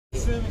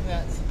assuming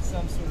that's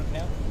some sort of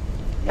hemp.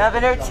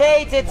 Governor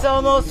Tate, it's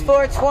almost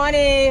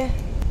 4:20.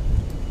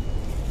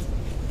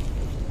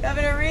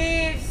 Governor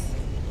Reeves,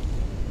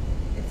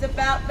 it's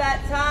about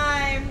that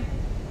time.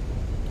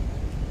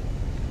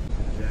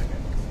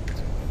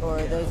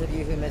 For those of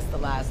you who missed the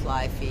last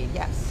live feed,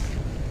 yes,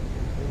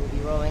 we will be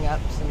rolling up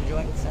some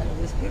joints out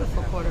of this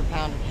beautiful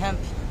quarter-pound of hemp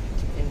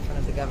in front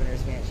of the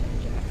governor's mansion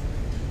in Jackson.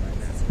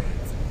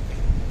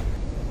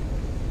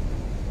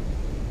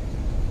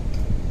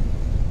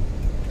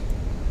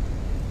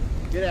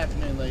 Good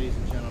afternoon, ladies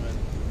and gentlemen.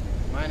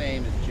 My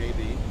name is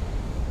JB,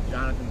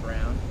 Jonathan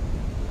Brown.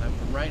 I'm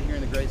from right here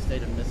in the great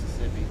state of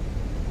Mississippi,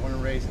 born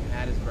and raised in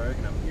Hattiesburg,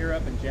 and I'm here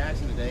up in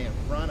Jackson today in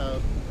front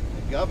of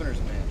the governor's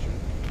mansion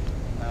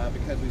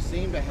because we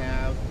seem to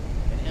have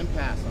an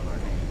impasse on our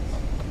hands.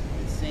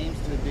 It seems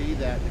to be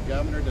that the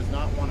governor does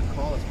not want to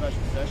call a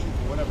special session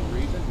for whatever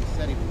reason. He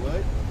said he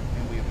would,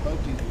 and we have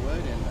hoped he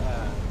would,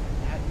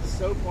 and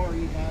so far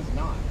he has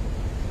not.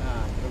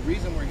 The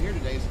reason we're here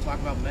today is to talk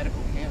about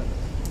medical cannabis.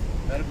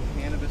 Medical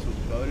cannabis was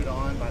voted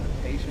on by the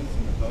patients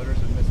and the voters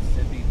of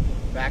Mississippi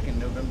back in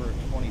November of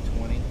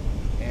 2020,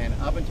 and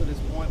up until this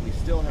point we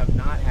still have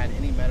not had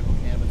any medical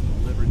cannabis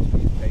delivered to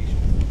these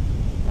patients.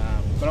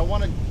 But I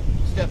want to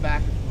step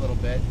back a little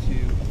bit to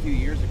a few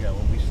years ago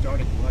when we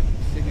started collecting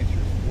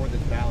signatures for this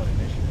ballot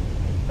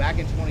initiative. Back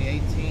in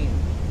 2018,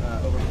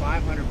 over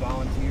 500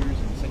 volunteers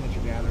and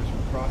signature gatherers from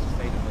across the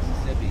state of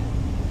Mississippi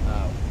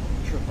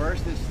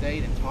traversed this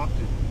state and talked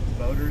to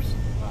voters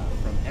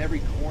from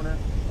every corner,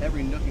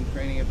 every nook and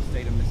cranny of the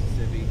state of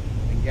Mississippi,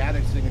 and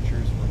gathered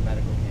signatures for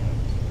medical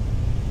cannabis.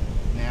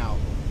 Now,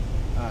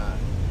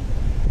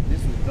 this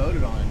was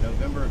voted on in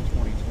November of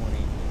 2020,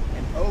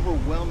 and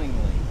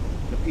overwhelmingly,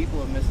 the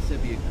people of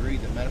Mississippi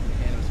agreed that medical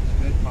cannabis was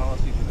good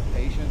policy for the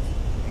patients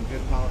and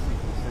good policy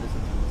for the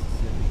citizens of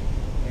Mississippi.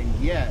 And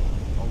yet,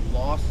 a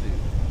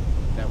lawsuit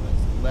that was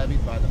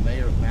levied by the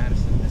mayor of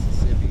Madison,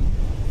 Mississippi,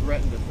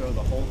 threatened to throw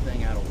the whole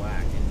thing out of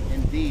whack.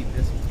 And indeed,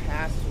 this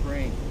past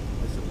spring,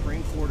 the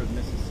Supreme Court of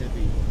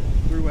Mississippi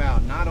threw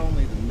out not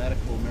only the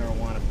medical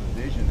marijuana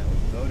provision that was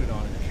voted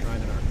on and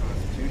enshrined in our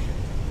Constitution,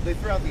 they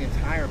threw out the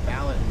entire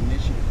ballot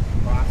initiative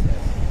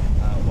process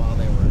while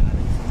they were at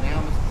it. So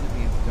now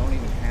Mississippians don't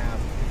even have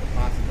the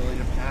possibility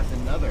to pass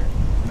another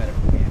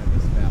medical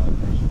cannabis ballot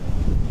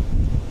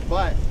initiative.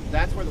 But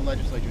that's where the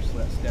legislature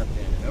stepped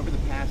in. And over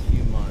the past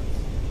few months,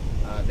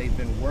 they've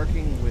been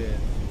working with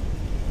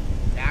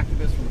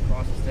activists from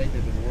across the state.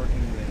 They've been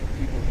working with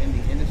people in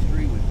the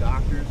industry, with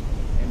doctors,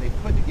 and they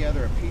put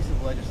together a piece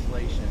of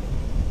legislation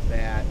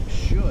that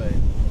should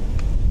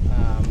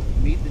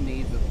meet the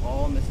needs of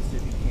all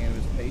Mississippi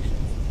cannabis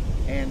patients.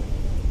 And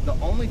the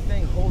only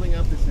thing holding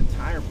up this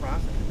entire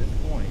process at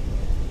this point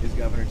is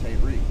Governor Tate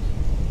Reeves.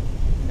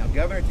 Now,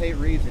 Governor Tate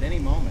Reeves at any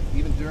moment,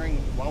 even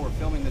while we're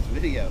filming this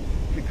video,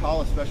 could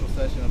call a special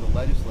session of the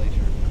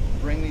legislature,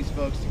 bring these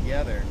folks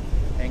together,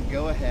 and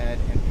go ahead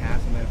and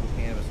pass a medical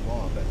cannabis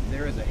law. But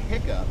there is a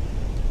hiccup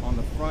on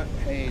the front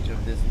page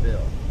of this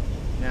bill.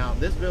 Now,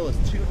 this bill is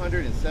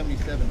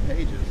 277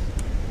 pages,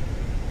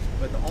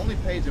 but the only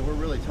page that we're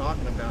really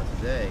talking about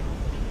today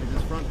is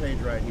this front page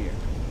right here,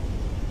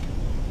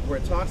 where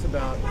it talks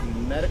about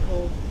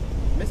the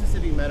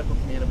Mississippi Medical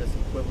Cannabis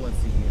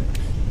Equivalency Units.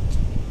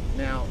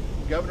 Now,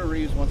 Governor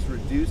Reeves wants to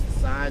reduce the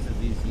size of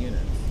these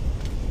units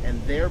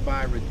and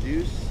thereby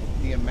reduce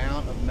the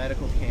amount of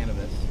medical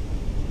cannabis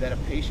that a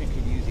patient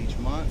could use each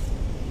month,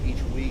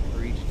 each week,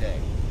 or each day.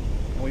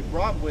 And we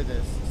brought with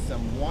us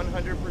some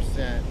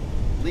 100%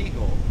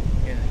 legal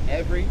in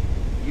every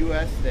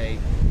U.S. state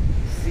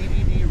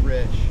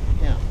CBD-rich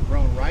hemp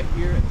grown right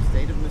here in the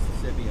state of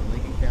Mississippi in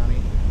Lincoln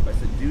County by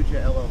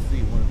Seduja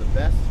LLC, one of the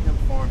best hemp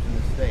farms in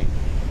the state.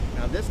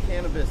 Now, this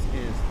cannabis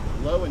is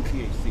low in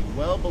THC,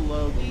 well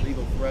below the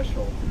legal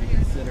threshold to be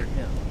considered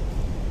hemp.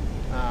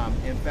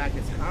 In fact,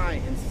 it's high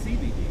in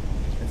CBD,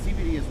 and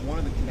CBD is one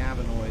of the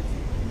cannabinoids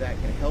that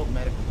can help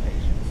medical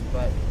patients.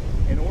 But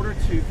in order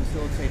to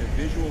facilitate a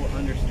visual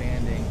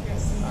understanding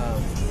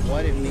of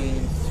what it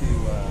means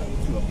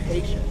to a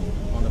patient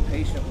on the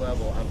patient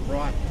level, I've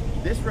brought,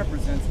 this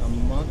represents a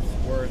month's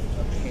worth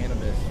of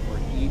cannabis for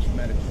each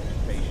medical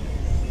patient.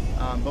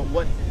 But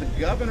what the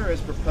governor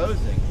is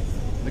proposing,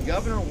 the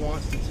governor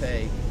wants to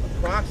take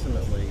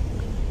approximately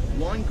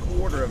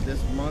 1/4 of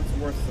this month's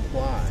worth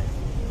supply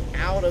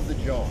out of the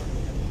jar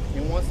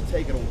and wants to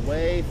take it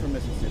away from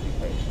Mississippi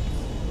patients.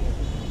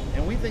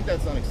 And we think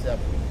that's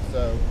unacceptable.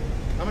 So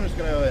I'm just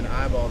going to go ahead and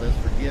eyeball this.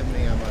 Forgive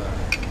me,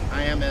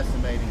 I am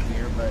estimating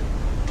here, but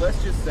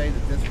let's just say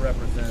that this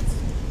represents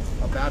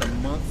about a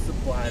month's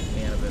supply of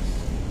cannabis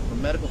for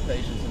medical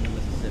patients in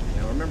Mississippi.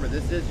 Now remember,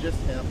 this is just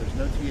hemp, there's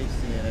no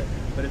THC in it,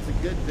 but it's a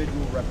good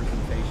visual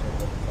representation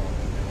of what we're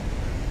talking about.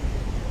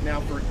 Now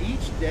for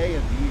each day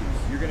of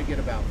use, you're going to get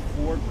about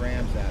 4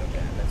 grams out of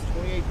that. That's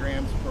 28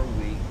 grams per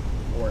week,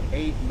 or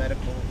 8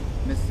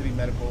 Mississippi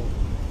medical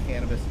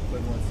cannabis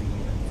equivalency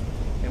units.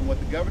 And what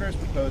the governor is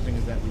proposing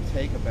is that we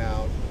take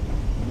about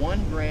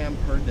 1 gram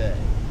per day.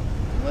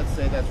 And let's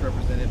say that's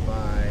represented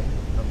by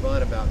a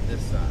bud about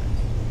this size.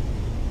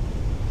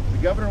 The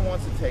governor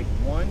wants to take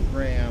 1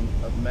 gram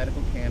of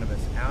medical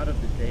cannabis out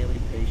of the daily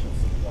patient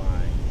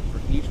supply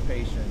for each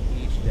patient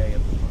each day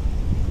of the month.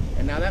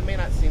 And now that may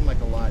not seem like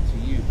a lot to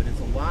you, but it's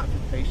a lot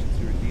for patients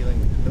who are dealing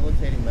with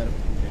debilitating medical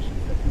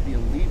conditions that could be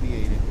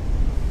alleviated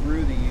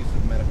through the use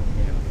of medical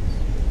cannabis.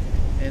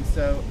 And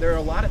so there are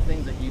a lot of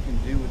things that you can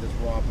do with this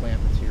raw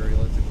plant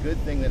material. It's a good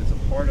thing that it's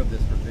a part of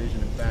this provision.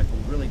 In fact,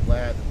 we're really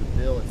glad that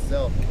the bill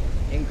itself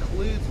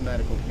includes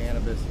medical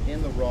cannabis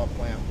in the raw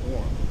plant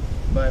form.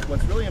 But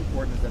what's really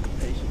important is that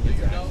the patient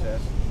gets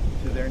access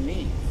to their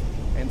needs.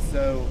 And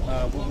so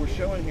what we're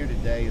showing here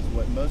today is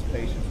what most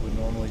patients would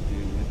normally do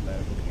with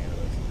medical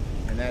cannabis,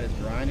 and that is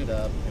grind it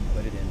up and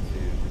put it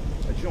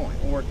into a joint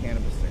or a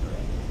cannabis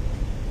cigarette.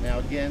 Now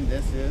again,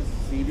 this is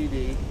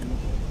CBD,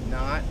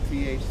 not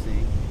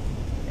THC,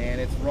 and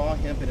it's raw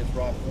hemp in its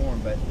raw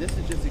form, but this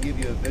is just to give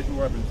you a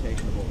visual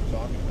representation of what we're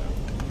talking about.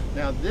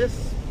 Now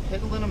this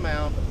piddling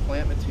amount of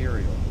plant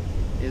material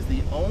is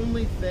the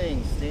only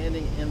thing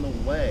standing in the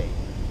way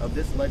of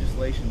this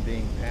legislation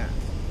being passed.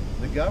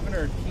 The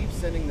governor keeps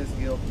sending this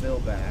bill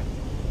back,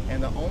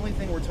 and the only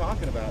thing we're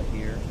talking about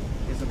here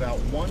is about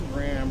 1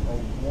 gram or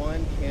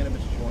 1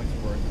 cannabis joint's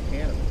worth of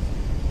cannabis.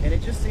 And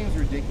it just seems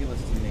ridiculous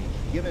to me,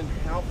 given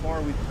how far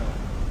we've come,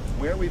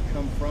 where we've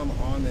come from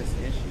on this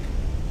issue,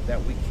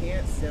 that we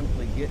can't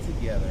simply get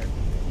together,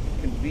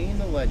 convene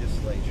the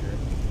legislature,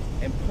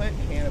 and put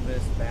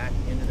cannabis back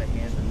into the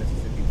hands of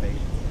Mississippi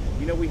patients.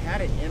 You know, we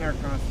had it in our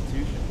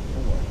Constitution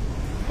before,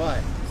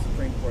 but the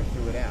Supreme Court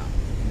threw it out.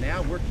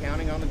 Now we're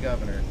counting on the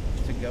governor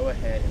to go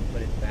ahead and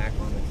put it back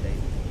on the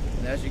table.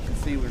 And as you can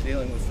see, we're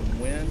dealing with some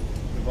wind.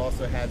 We've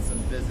also had some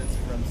visits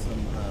from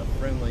some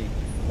friendly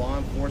law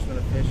enforcement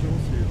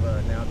officials who've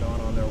now gone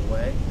on their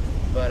way.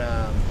 But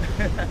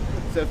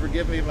so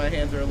forgive me if my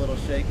hands are a little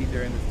shaky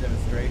during this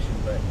demonstration,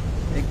 but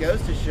it goes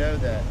to show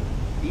that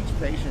each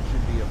patient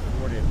should be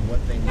afforded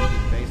what they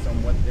need based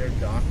on what their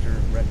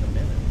doctor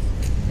recommends.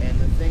 And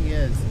the thing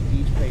is,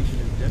 each patient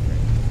is different.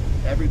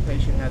 Every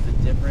patient has a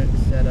different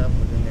setup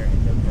within their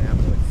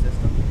endocannabinoid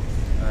system.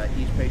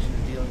 Each patient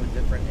is dealing with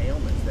different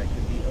ailments that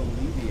could be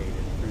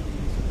alleviated through the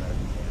use of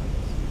medical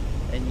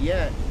cannabis. And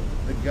yet,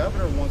 the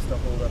governor wants to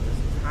hold up this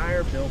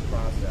entire bill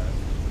process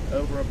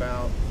over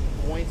about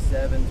 0.7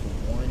 to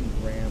 1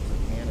 grams of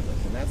cannabis.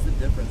 And that's the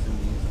difference in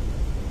these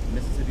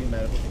Mississippi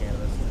medical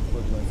cannabis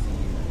equivalency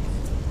units.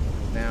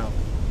 Now,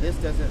 this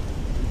doesn't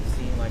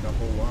seem like a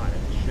whole lot,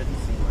 and it shouldn't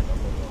seem like a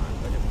whole lot,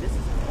 but if this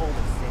is all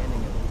that's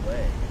standing in the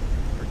way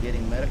for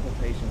getting medical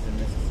patients in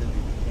Mississippi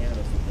the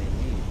cannabis that they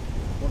need,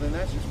 well then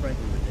that's just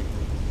frankly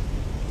ridiculous.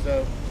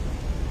 So,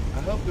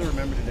 I hope you'll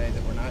remember today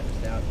that we're not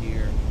just out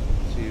here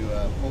to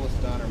pull a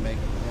stunt or make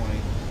a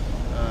point.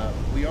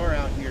 We are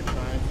out here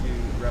trying to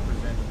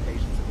represent the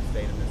patients of the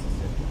state of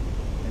Mississippi.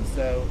 And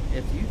so,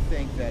 if you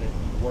think that it's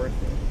worth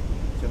it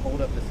to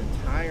hold up this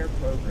entire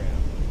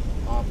program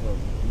off of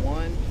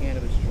 1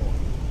 cannabis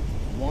joint,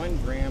 1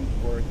 gram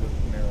worth of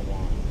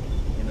marijuana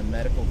in a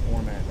medical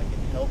format that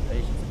can help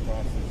patients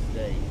across the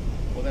state,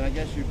 well then I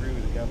guess you agree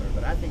with the governor,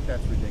 but I think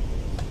that's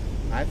ridiculous.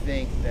 I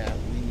think that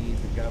we need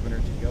the governor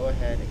to go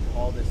ahead and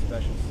call this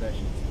special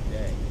session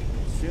today,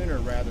 sooner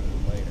rather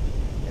than later.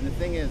 And the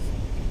thing is,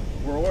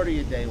 we're already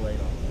a day late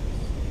on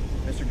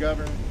this. Mr.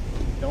 Governor,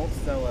 don't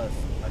sell us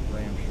a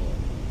gram short.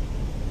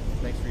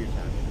 Thanks for your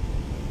time.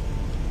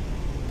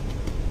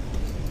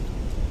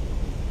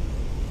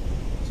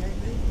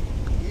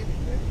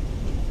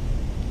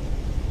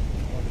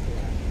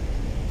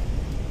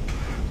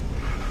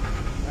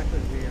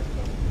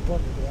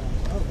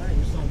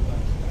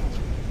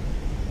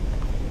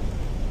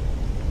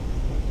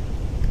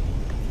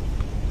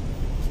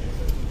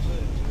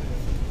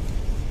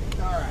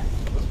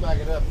 Back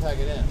it up, tag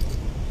it in.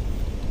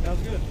 That was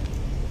good.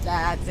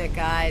 That's it,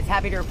 guys.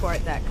 Happy to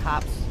report that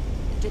cops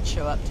did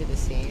show up to the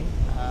scene.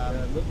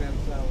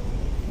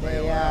 They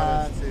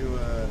allowed us to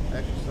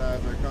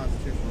exercise our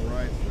constitutional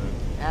rights.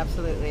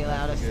 Absolutely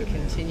allowed us to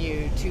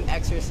continue to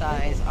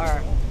exercise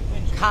our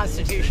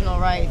constitutional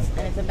rights,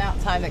 and it's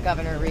about time that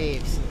Governor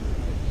Reeves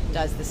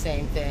does the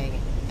same thing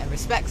and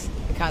respects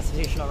the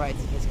constitutional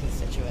rights of his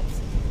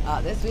constituents.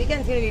 This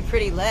weekend's going to be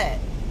pretty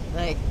lit.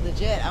 Like,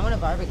 legit, I want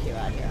to barbecue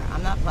out here.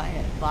 I'm not playing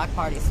it block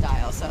party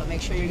style, so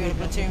make sure you go to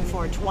Platoon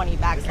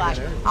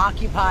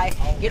 420/Occupy.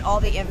 Get all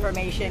the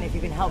information. If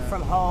you can help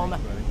from home,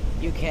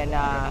 you can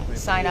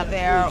sign up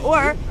there.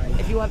 Or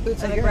if you want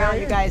boots on the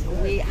ground, you guys,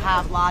 we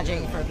have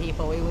lodging for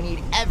people. We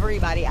need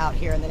everybody out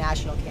here in the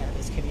national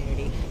cannabis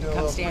community to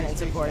come stand in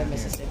support of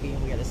Mississippi,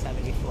 and we are the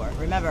 74.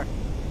 Remember,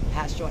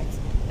 pass joints,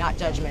 not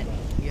judgment.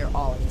 We are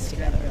all in this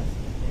together.